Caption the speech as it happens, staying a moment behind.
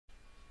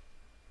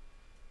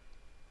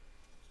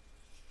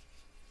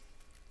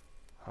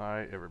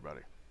Hi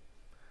everybody.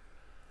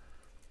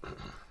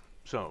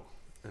 So,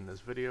 in this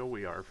video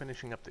we are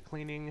finishing up the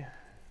cleaning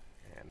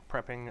and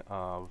prepping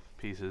of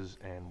pieces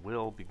and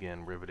will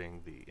begin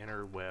riveting the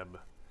inner web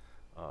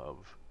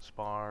of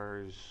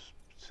spars,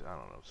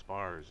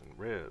 spars and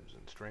ribs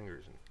and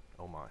stringers and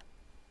oh my.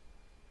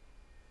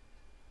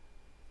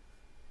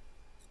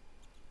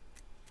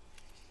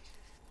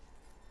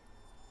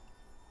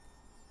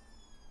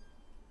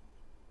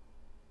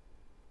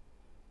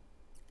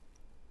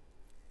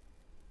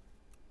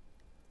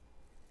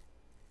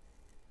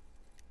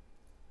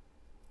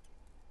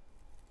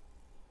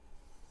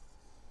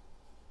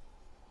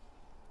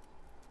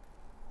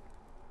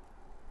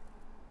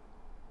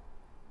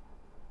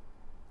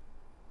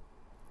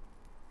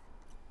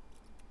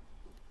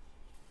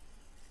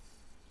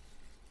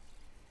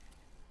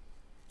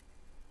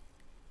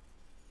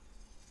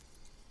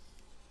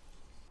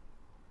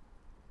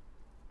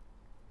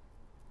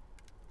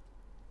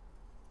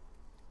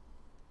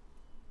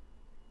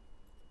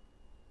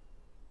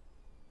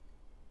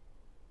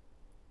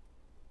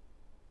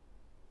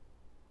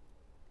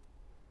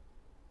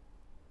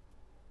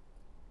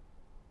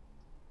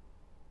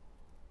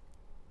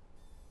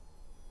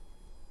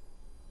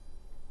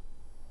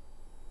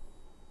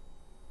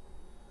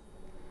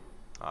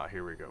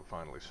 Here we go,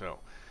 finally. So,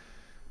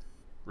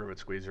 rivet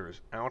squeezer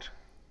is out.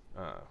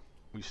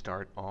 We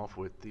start off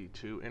with the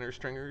two inner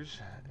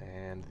stringers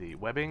and the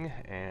webbing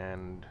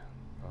and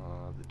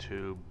the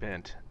two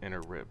bent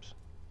inner ribs.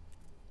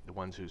 The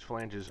ones whose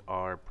flanges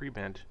are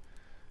pre-bent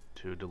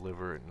to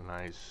deliver a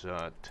nice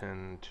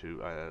 10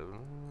 to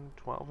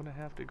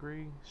 12.5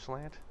 degree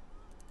slant.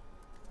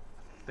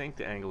 I think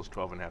the angle is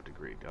 12.5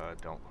 degree.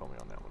 Don't quote me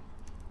on that one.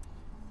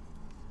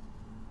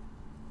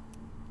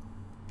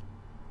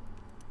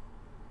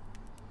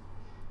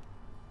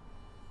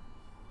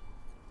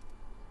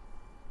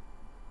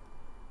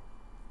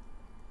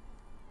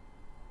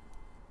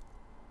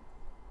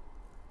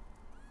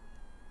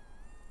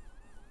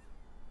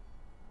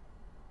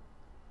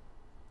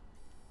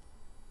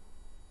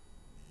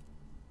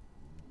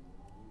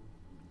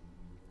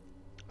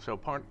 So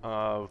part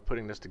of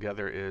putting this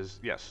together is,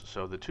 yes,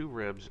 so the two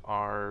ribs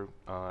are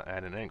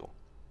at an angle.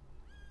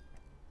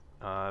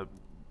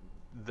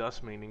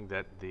 Thus meaning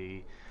that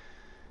the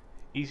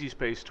easy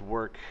space to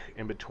work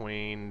in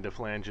between the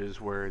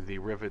flanges where the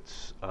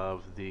rivets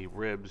of the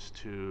ribs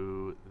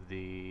to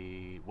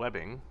the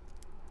webbing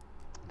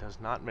does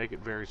not make it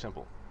very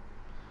simple.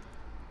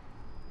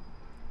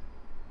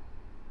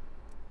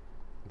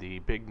 The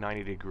big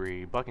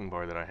 90-degree bucking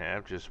bar that I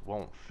have just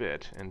won't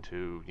fit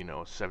into,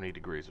 70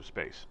 degrees of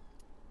space.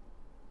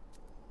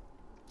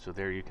 So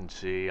there you can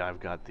see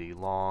I've got the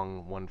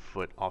long 1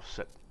 foot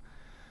offset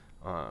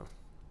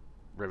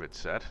rivet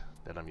set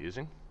that I'm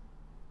using.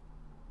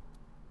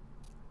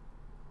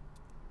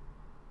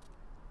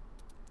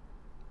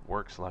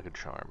 Works like a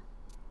charm.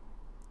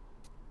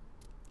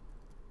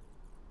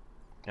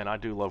 And I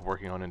do love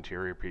working on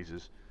interior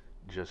pieces.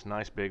 Just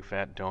nice big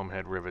fat dome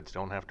head rivets.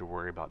 Don't have to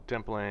worry about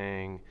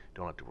dimpling.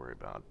 Don't have to worry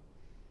about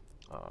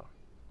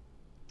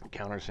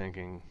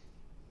countersinking.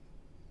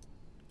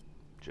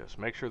 Just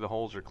make sure the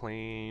holes are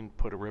clean,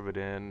 put a rivet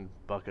in,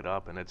 buck it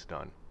up, and it's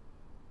done.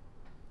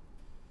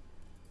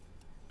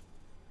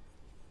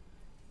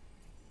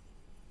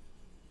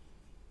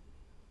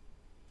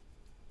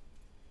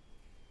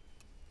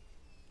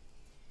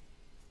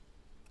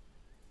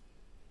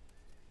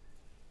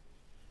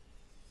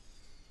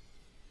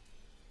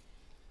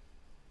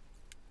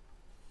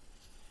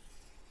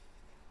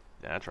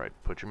 That's right,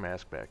 put your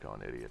mask back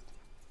on, idiot.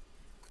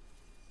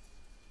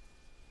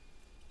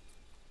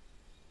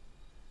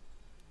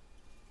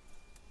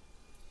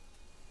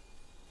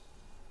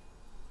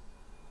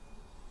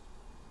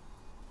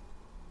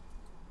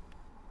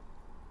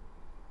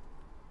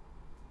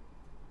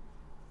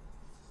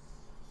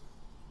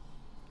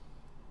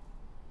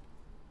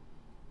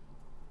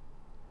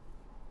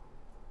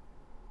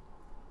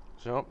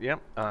 So,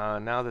 yep,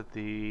 now that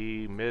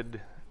the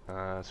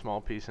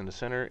small piece in the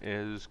center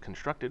is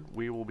constructed,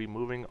 we will be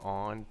moving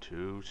on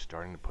to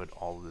starting to put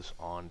all of this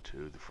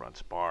onto the front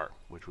spar,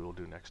 which we will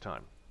do next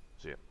time.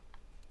 See ya.